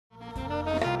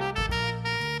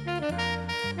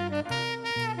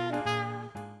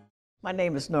My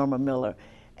name is Norma Miller,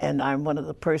 and I'm one of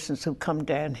the persons who come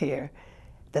down here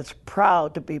that's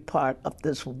proud to be part of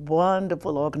this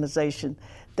wonderful organization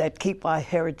that keep our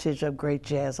heritage of great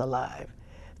jazz alive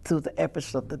through the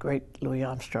efforts of the great Louis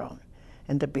Armstrong.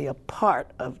 And to be a part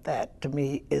of that, to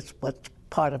me, is what's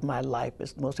part of my life.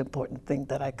 It's the most important thing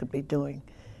that I could be doing,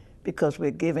 because we're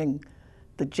giving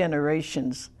the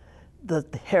generations the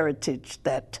heritage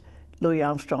that Louis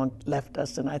Armstrong left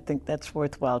us, and I think that's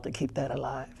worthwhile to keep that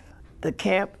alive. The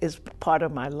camp is part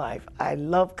of my life. I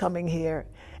love coming here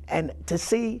and to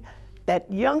see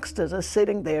that youngsters are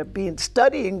sitting there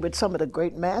studying with some of the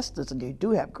great masters, and you do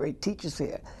have great teachers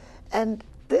here. And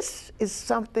this is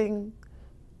something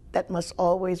that must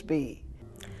always be.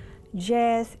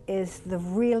 Jazz is the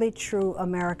really true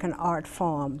American art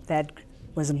form that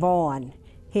was born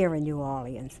here in New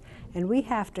Orleans. And we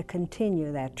have to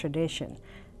continue that tradition.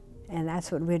 And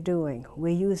that's what we're doing.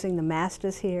 We're using the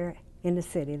masters here in the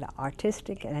city, the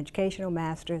artistic and educational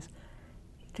masters,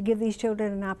 to give these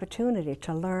children an opportunity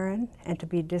to learn and to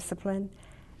be disciplined,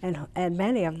 and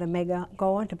many of them may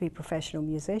go on to be professional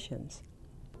musicians.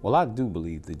 Well, I do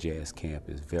believe the jazz camp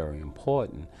is very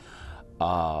important.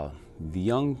 The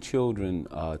young children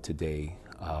today,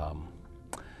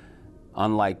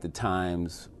 unlike the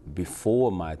times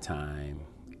before my time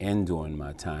and during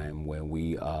my time, where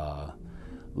we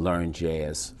learn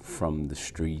jazz from the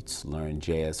streets, learn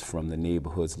jazz from the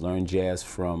neighborhoods, learn jazz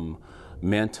from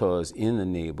mentors in the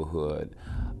neighborhood.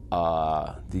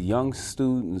 The young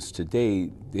students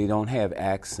today, they don't have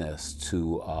access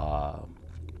to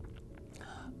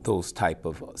those type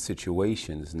of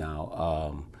situations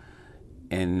now.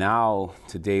 And now,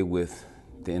 today, with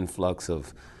the influx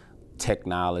of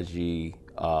technology,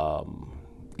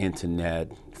 internet,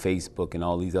 Facebook, and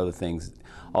all these other things,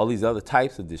 all these other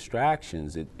types of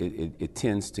distractions, it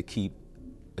tends to keep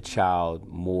a child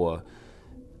more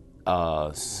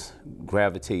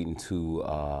gravitating to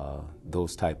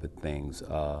those type of things.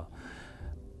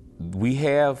 We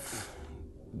have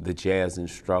the jazz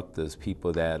instructors,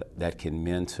 people that can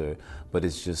mentor, but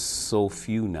it's just so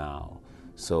few now.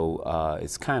 So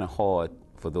it's kind of hard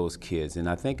for those kids, and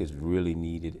I think it's really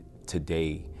needed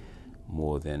today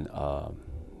more than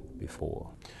before.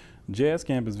 Jazz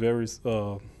camp is very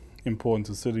important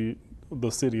to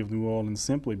the city of New Orleans,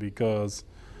 simply because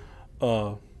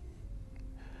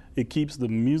it keeps the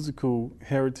musical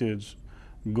heritage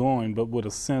going, but with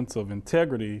a sense of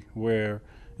integrity, where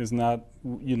it's not,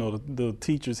 you know, the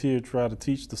teachers here try to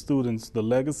teach the students the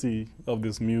legacy of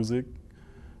this music,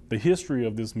 the history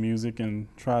of this music, and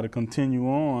try to continue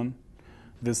on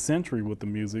this century with the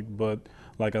music, but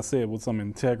like I said, with some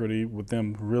integrity, with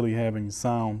them really having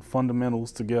sound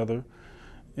fundamentals together,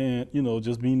 and, you know,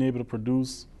 just being able to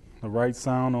produce the right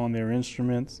sound on their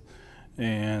instruments,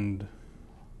 and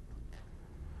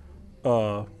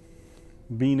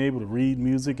being able to read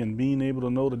music and being able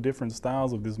to know the different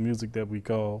styles of this music that we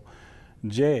call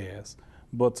jazz,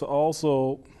 but to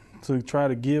also to try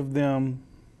to give them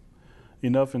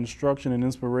enough instruction and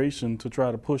inspiration to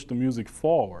try to push the music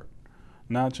forward,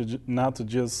 not to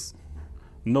just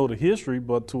know the history,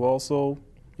 but to also,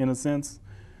 in a sense,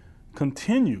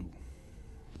 continue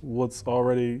what's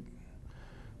already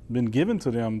been given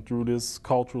to them through this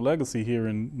cultural legacy here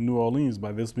in New Orleans,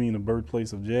 by this being the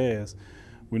birthplace of jazz.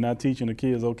 We're not teaching the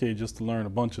kids, okay, just to learn a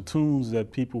bunch of tunes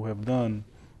that people have done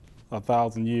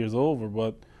 1,000 years over,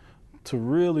 but to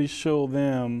really show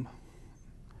them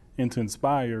and to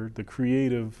inspire the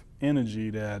creative energy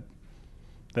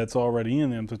that's already in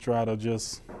them, to try to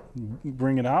just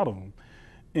bring it out of them.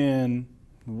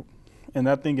 And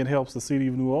I think it helps the city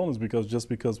of New Orleans,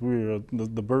 because we're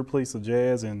the birthplace of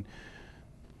jazz, and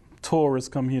tourists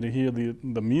come here to hear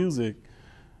the music,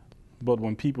 but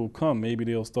when people come, maybe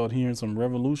they'll start hearing some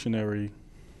revolutionary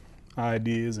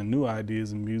ideas and new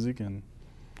ideas in music, and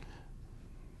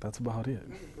that's about it.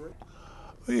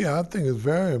 Well, yeah, I think it's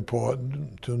very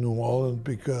important to New Orleans,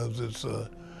 because it's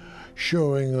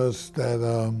showing us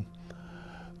that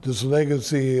this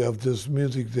legacy of this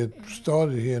music that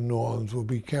started here in New Orleans will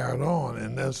be carried on,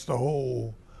 and that's the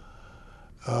whole,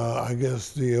 I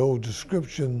guess, the old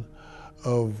description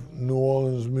of New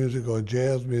Orleans music or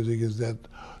jazz music is that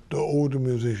the older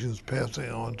musicians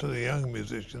passing on to the young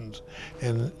musicians,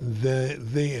 and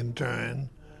they in turn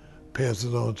pass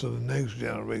it on to the next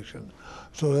generation.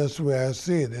 So that's the way I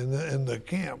see it. In the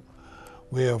camp,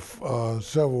 we have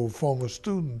several former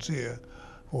students here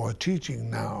who are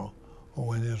teaching now,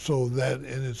 and so that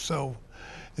in itself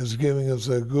is giving us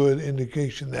a good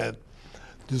indication that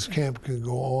this camp can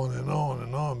go on and on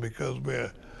and on, because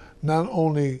we're not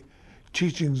only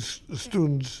teaching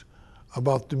students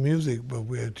about the music, but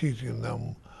we're teaching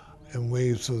them in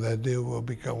ways so that they will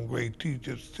become great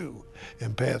teachers too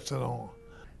and pass it on.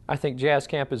 I think Jazz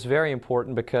Camp is very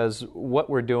important because what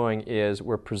we're doing is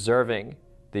we're preserving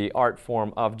the art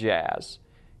form of jazz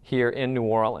here in New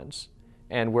Orleans,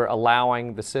 and we're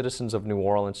allowing the citizens of New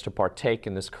Orleans to partake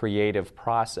in this creative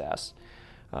process.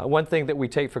 One thing that we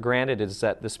take for granted is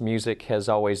that this music has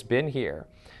always been here.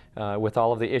 With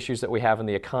all of the issues that we have in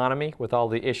the economy, with all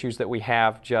the issues that we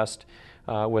have just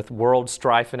with world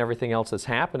strife and everything else that's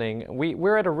happening,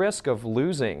 we're at a risk of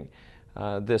losing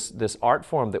this art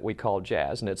form that we call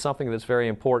jazz, and it's something that's very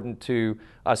important to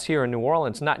us here in New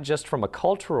Orleans, not just from a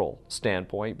cultural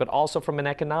standpoint, but also from an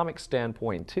economic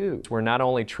standpoint too. We're not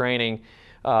only training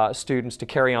students to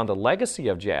carry on the legacy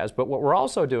of jazz, but what we're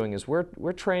also doing is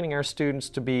we're training our students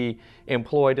to be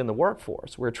employed in the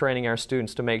workforce. We're training our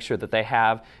students to make sure that they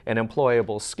have an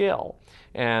employable skill,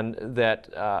 and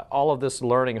that all of this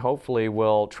learning hopefully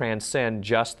will transcend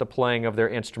just the playing of their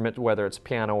instrument, whether it's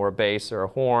piano or bass or a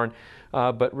horn,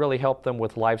 but really help them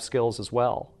with life skills as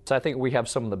well. So I think we have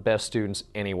some of the best students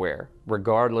anywhere,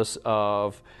 regardless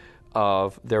of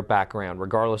their background,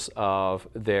 regardless of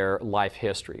their life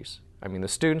histories. I mean, the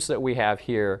students that we have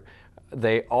here,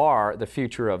 they are the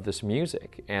future of this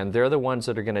music, and they're the ones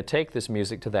that are going to take this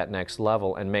music to that next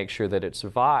level and make sure that it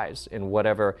survives in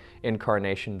whatever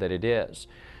incarnation that it is.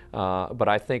 But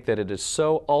I think that it is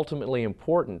so ultimately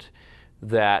important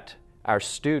that our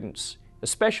students,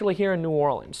 especially here in New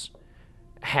Orleans,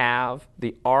 have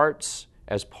the arts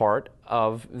as part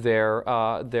of their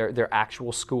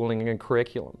actual schooling and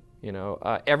curriculum. You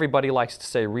know, everybody likes to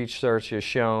say research has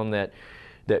shown that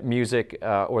music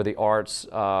or the arts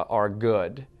are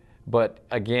good, but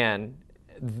again,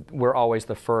 we're always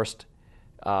the first,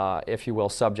 if you will,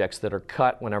 subjects that are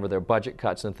cut whenever there are budget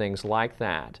cuts and things like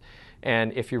that.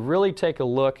 And if you really take a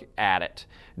look at it,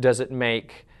 does it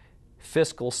make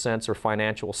fiscal sense or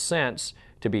financial sense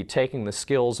to be taking the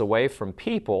skills away from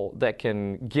people that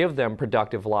can give them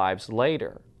productive lives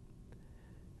later,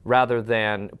 rather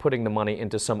than putting the money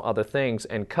into some other things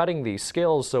and cutting these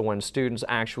skills so when students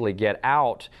actually get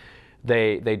out,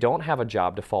 they don't have a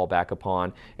job to fall back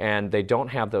upon, and they don't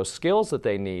have those skills that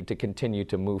they need to continue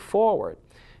to move forward.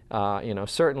 You know,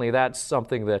 certainly that's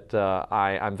something that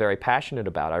I'm very passionate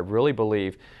about. I really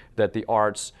believe that the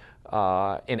arts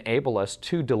enable us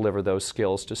to deliver those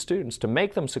skills to students, to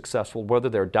make them successful, whether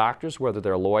they're doctors, whether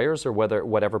they're lawyers, or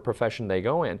whatever profession they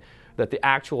go in, that the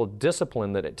actual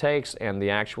discipline that it takes and the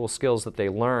actual skills that they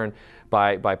learn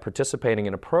by participating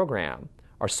in a program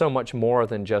are so much more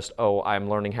than just, oh, I'm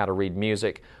learning how to read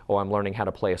music, oh, I'm learning how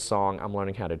to play a song, I'm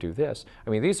learning how to do this. I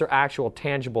mean, these are actual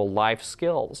tangible life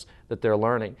skills that they're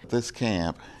learning. This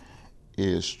camp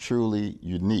is truly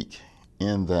unique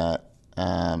in that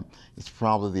it's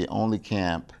probably the only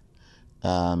camp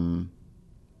that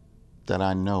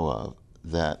I know of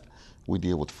that we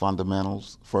deal with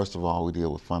fundamentals. First of all, we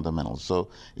deal with fundamentals. So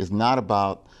it's not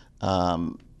about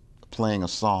playing a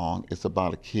song, it's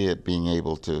about a kid being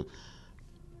able to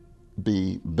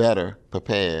be better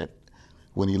prepared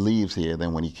when he leaves here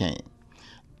than when he came.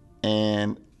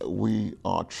 And we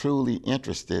are truly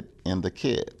interested in the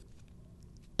kid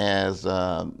as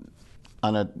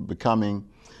becoming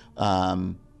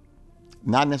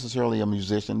not necessarily a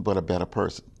musician, but a better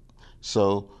person.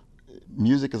 So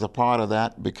music is a part of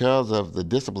that. Because of the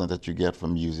discipline that you get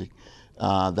from music,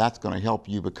 that's going to help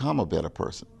you become a better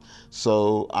person.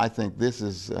 So I think this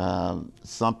is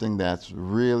something that's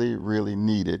really, really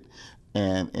needed.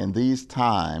 And in these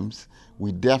times,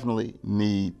 we definitely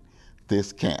need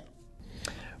this camp.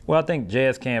 Well, I think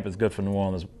Jazz Camp is good for New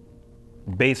Orleans,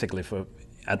 basically for,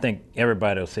 I think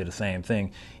everybody will say the same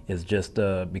thing. It's just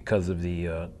because of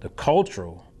the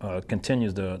cultural,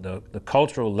 continues the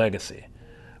cultural legacy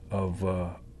of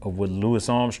what Louis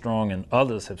Armstrong and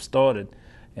others have started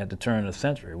at the turn of the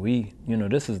century.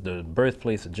 This is the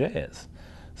birthplace of jazz.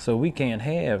 So we can't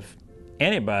have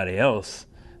anybody else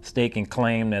staking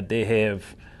claim that they have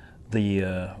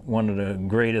the one of the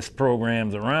greatest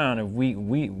programs around. If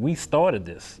we started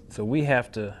this, so we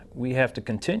have to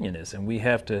continue this, and we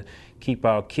have to keep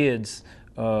our kids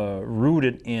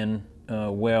rooted in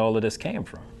where all of this came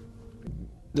from.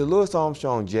 The Louis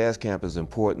Armstrong Jazz Camp is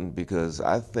important because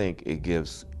I think it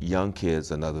gives young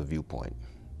kids another viewpoint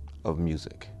of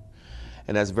music.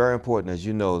 And that's very important. As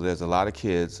you know, there's a lot of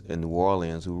kids in New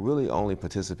Orleans who really only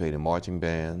participate in marching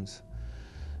bands.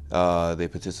 They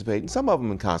participate, and some of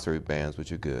them in concert bands,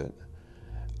 which are good.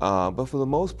 But for the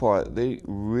most part, they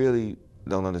really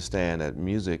don't understand that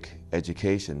music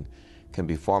education can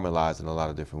be formalized in a lot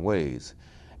of different ways.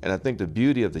 And I think the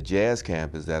beauty of the Jazz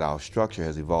Camp is that our structure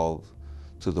has evolved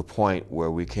to the point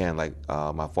where we can, like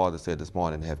my father said this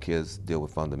morning, have kids deal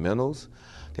with fundamentals.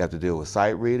 They have to deal with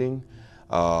sight reading.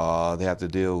 They have to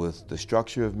deal with the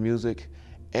structure of music.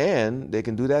 And they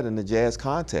can do that in the jazz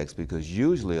context, because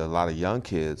usually a lot of young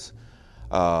kids,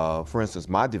 for instance,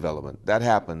 my development, that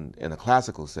happened in a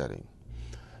classical setting.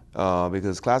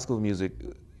 Because classical music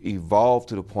evolved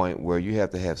to the point where you have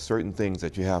to have certain things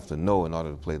that you have to know in order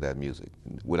to play that music,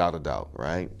 without a doubt,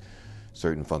 right?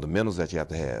 Certain fundamentals that you have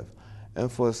to have. And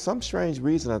for some strange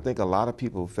reason, I think a lot of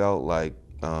people felt like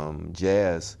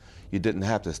jazz, you didn't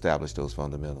have to establish those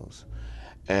fundamentals.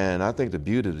 And I think the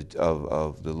beauty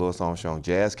of the Louis Armstrong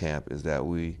Jazz Camp is that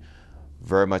we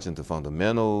very much into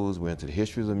fundamentals, we're into the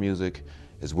history of the music,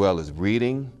 as well as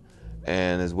reading,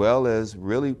 and as well as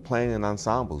really playing in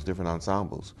ensembles, different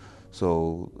ensembles.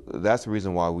 So that's the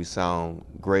reason why we sound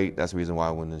great. That's the reason why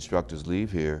when the instructors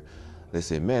leave here, they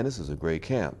say, man, this is a great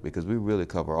camp, because we really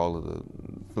cover all of the,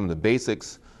 from the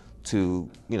basics to,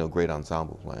 you know, great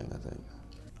ensemble playing, I think.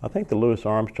 I think the Louis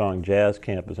Armstrong Jazz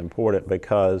Camp is important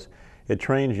because it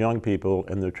trains young people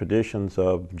in the traditions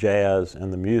of jazz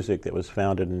and the music that was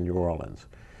founded in New Orleans.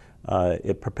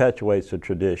 It perpetuates a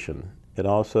tradition. It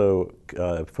also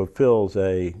fills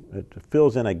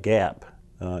in a gap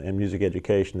in music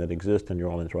education that exists in New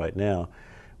Orleans right now.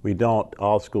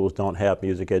 All schools don't have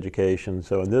music education,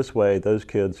 so in this way, those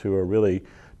kids who are really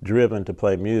driven to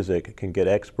play music can get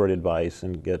expert advice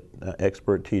and get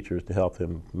expert teachers to help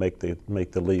them make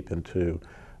the leap into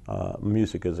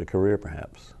music as a career,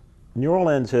 perhaps. New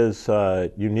Orleans is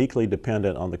uniquely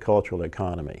dependent on the cultural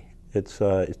economy. It's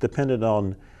dependent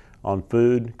on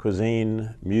food,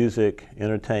 cuisine, music,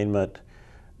 entertainment,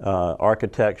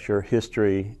 architecture,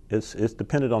 history. It's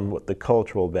dependent on what the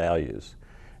cultural values.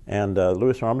 And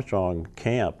Louis Armstrong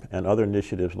Camp and other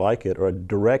initiatives like it are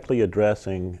directly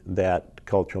addressing that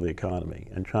cultural economy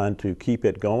and trying to keep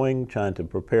it going, trying to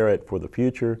prepare it for the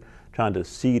future, trying to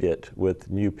seed it with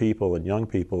new people and young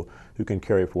people who can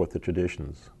carry forth the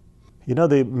traditions. You know,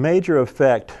 the major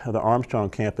effect of the Armstrong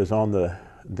Camp is on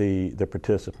the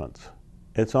participants.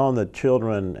 It's on the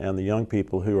children and the young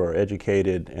people who are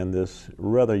educated in this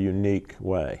rather unique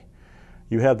way.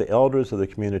 You have the elders of the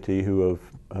community who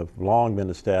have long been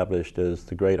established as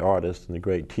the great artists and the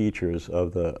great teachers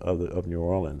of New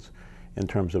Orleans in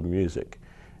terms of music.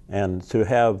 And to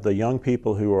have the young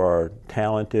people who are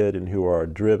talented and who are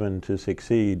driven to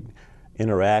succeed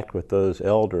interact with those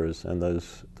elders and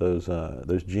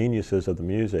those geniuses of the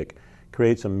music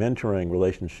creates a mentoring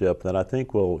relationship that I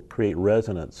think will create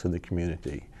resonance in the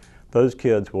community. Those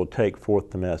kids will take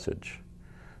forth the message.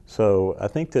 So I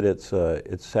think that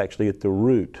it's actually at the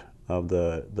root of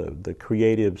the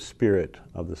creative spirit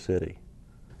of the city.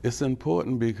 It's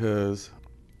important because,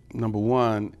 number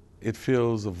one, it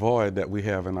fills a void that we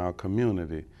have in our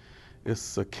community.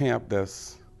 It's a camp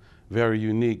that's very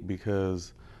unique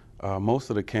because most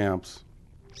of the camps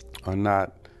are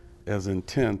not as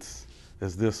intense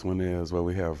as this one is, where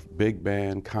we have big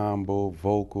band, combo,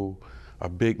 vocal, a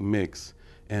big mix,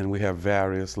 and we have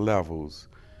various levels.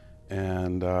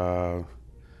 And I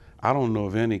don't know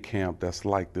of any camp that's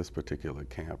like this particular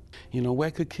camp. You know,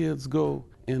 where could kids go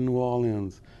in New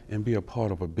Orleans and be a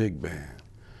part of a big band,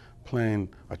 playing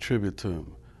a tribute to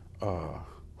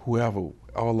whoever,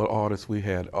 all the artists we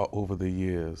had over the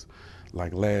years.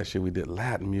 Like last year we did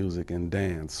Latin music and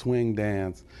dance, swing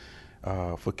dance,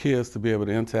 for kids to be able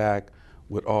to interact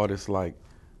with artists like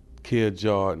Kid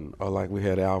Jordan or like we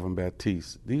had Alvin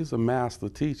Baptiste. These are master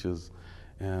teachers,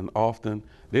 and often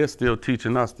they're still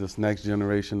teaching us, this next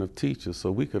generation of teachers,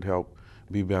 so we could help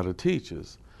be better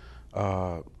teachers.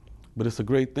 But it's a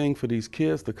great thing for these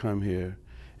kids to come here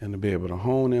and to be able to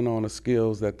hone in on the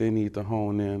skills that they need to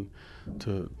hone in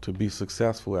to be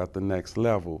successful at the next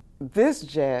level. This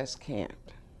jazz camp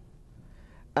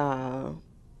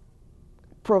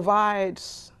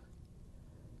provides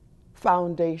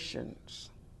foundations.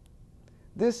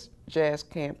 This jazz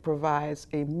camp provides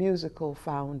a musical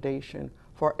foundation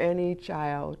for any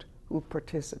child who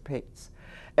participates.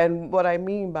 And what I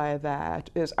mean by that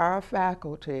is our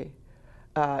faculty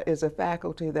is a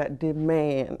faculty that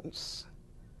demands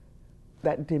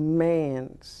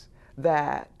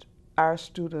that our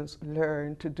students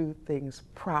learn to do things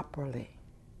properly.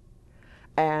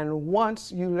 And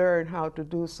once you learn how to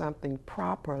do something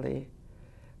properly,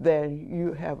 then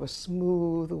you have a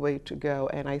smooth way to go.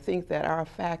 And I think that our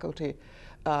faculty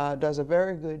does a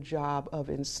very good job of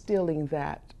instilling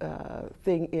that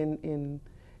thing in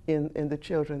the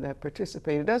children that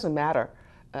participate. It doesn't matter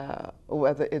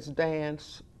whether it's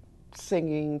dance,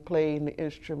 singing, playing the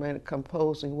instrument,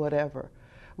 composing, whatever.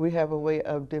 We have a way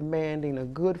of demanding a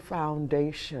good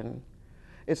foundation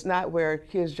It's not where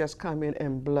kids just come in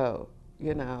and blow,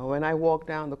 you know. When I walk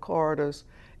down the corridors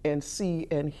and see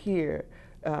and hear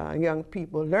young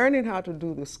people learning how to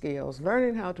do the scales,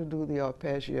 learning how to do the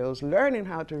arpeggios, learning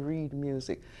how to read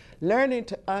music, learning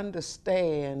to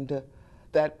understand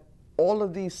that all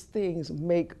of these things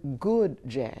make good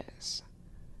jazz,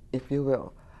 if you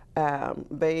will.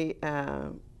 They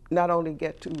not only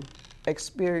get to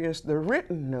experience the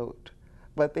written note,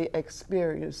 but they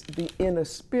experience the inner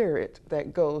spirit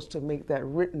that goes to make that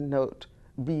written note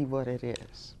be what it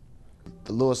is.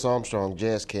 The Louis Armstrong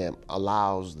Jazz Camp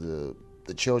allows the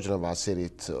children of our city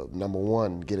to, number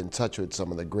one, get in touch with some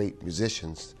of the great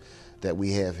musicians that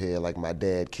we have here, like my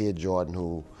dad, Kid Jordan,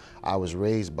 who I was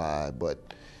raised by,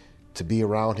 but to be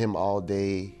around him all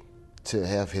day, to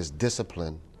have his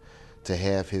discipline, to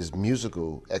have his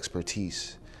musical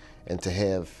expertise, and to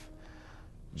have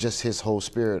just his whole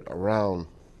spirit around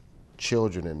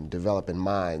children and developing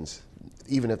minds,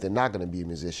 even if they're not going to be a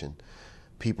musician.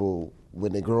 People,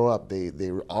 when they grow up,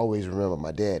 they always remember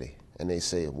my daddy, and they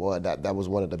say, well, that was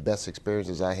one of the best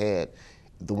experiences I had.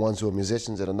 The ones who are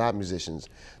musicians and are not musicians,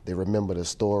 they remember the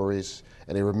stories,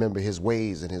 and they remember his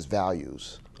ways and his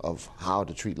values of how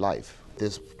to treat life.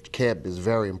 This camp is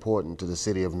very important to the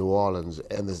city of New Orleans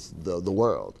and the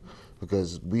world,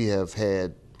 because we have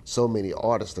had so many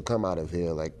artists to come out of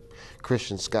here, like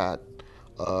Christian Scott,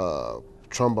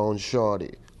 Trombone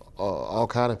Shorty, all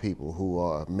kind of people who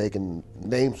are making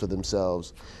names for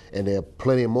themselves, and there are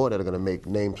plenty more that are going to make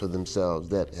names for themselves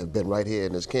that have been right here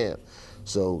in this camp.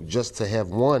 So just to have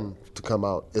one to come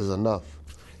out is enough,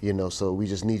 you know, so we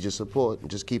just need your support and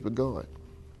just keep it going.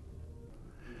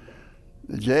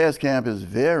 The jazz camp is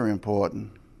very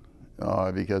important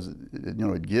because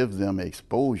it gives them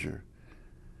exposure,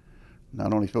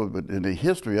 not only exposure, but in the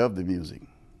history of the music.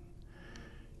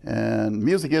 And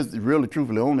music is really,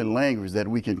 truthfully, the only language that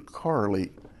we can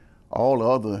correlate all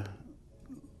other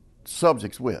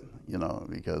subjects with,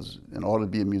 because in order to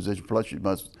be a musician, plus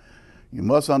you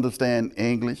must understand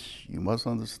English, you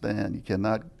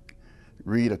cannot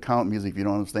read or count music if you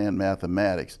don't understand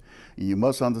mathematics. You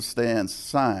must understand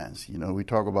science. We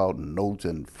talk about notes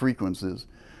and frequencies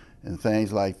and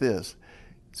things like this.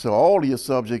 So all your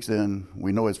subjects, and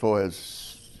we know as far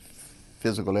as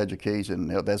physical education,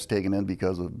 that's taken in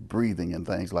because of breathing and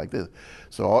things like this.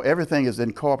 So everything is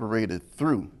incorporated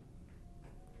through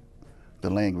the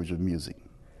language of music.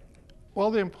 Well,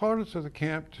 the importance of the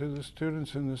camp to the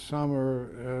students in the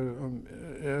summer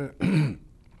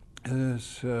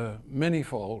is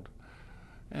manyfold,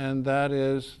 and that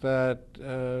is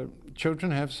that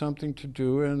children have something to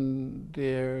do, and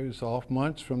there's off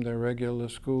months from their regular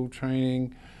school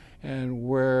training, and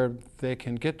where they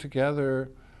can get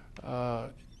together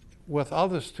with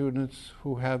other students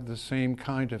who have the same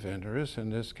kind of interest, in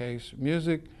this case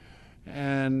music,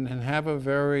 and have a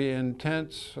very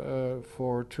intense,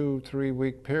 for 2-3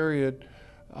 week period,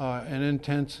 an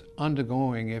intense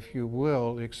undergoing, if you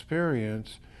will,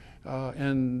 experience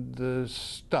in the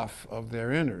stuff of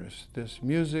their interest. This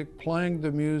music, playing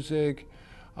the music,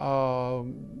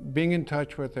 being in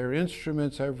touch with their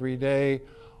instruments every day.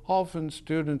 Often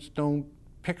students don't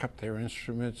pick up their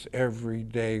instruments every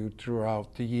day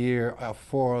throughout the year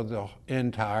for the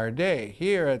entire day.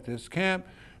 Here at this camp,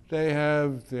 they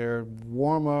have their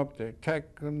warm-up, their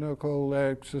technical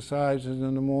exercises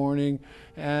in the morning,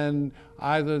 and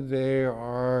either they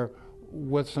are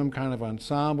with some kind of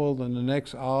ensemble in the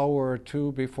next hour or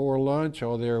two before lunch,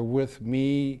 or they're with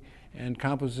me in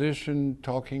composition,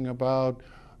 talking about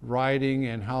writing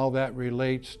and how that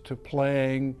relates to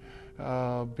playing,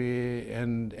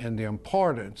 and the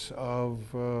importance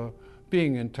of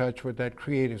being in touch with that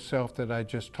creative self that I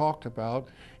just talked about.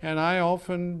 And I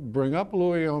often bring up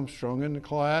Louis Armstrong in the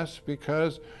class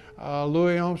because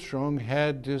Louis Armstrong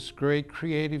had this great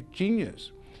creative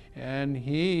genius, and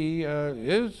he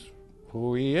is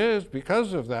who he is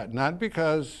because of that, not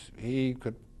because he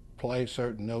could play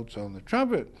certain notes on the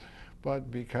trumpet,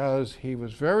 but because he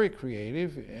was very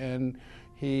creative, and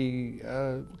he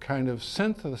kind of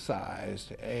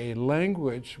synthesized a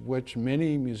language which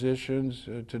many musicians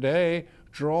today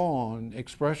draw on,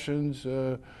 expressions,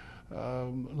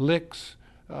 licks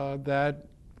that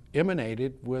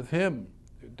emanated with him.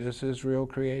 This is real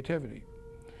creativity.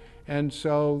 And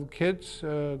so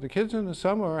the kids in the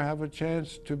summer have a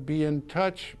chance to be in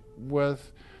touch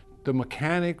with the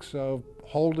mechanics of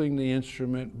holding the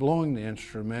instrument, blowing the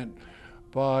instrument,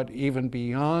 but even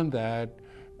beyond that,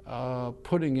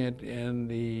 putting it in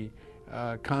the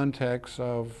context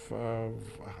of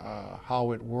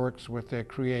how it works with their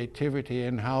creativity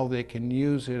and how they can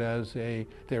use it as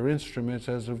their instruments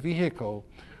as a vehicle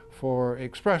for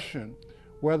expression,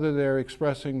 whether they're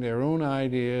expressing their own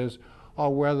ideas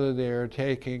or whether they're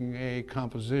taking a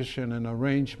composition and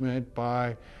arrangement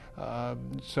by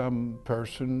some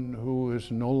person who is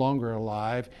no longer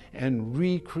alive and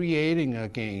recreating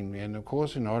again. And of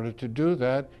course, in order to do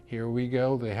that, here we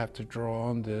go, they have to draw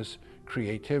on this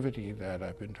creativity that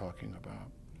I've been talking about.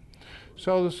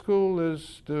 So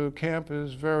the camp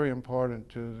is very important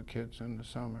to the kids in the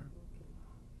summer.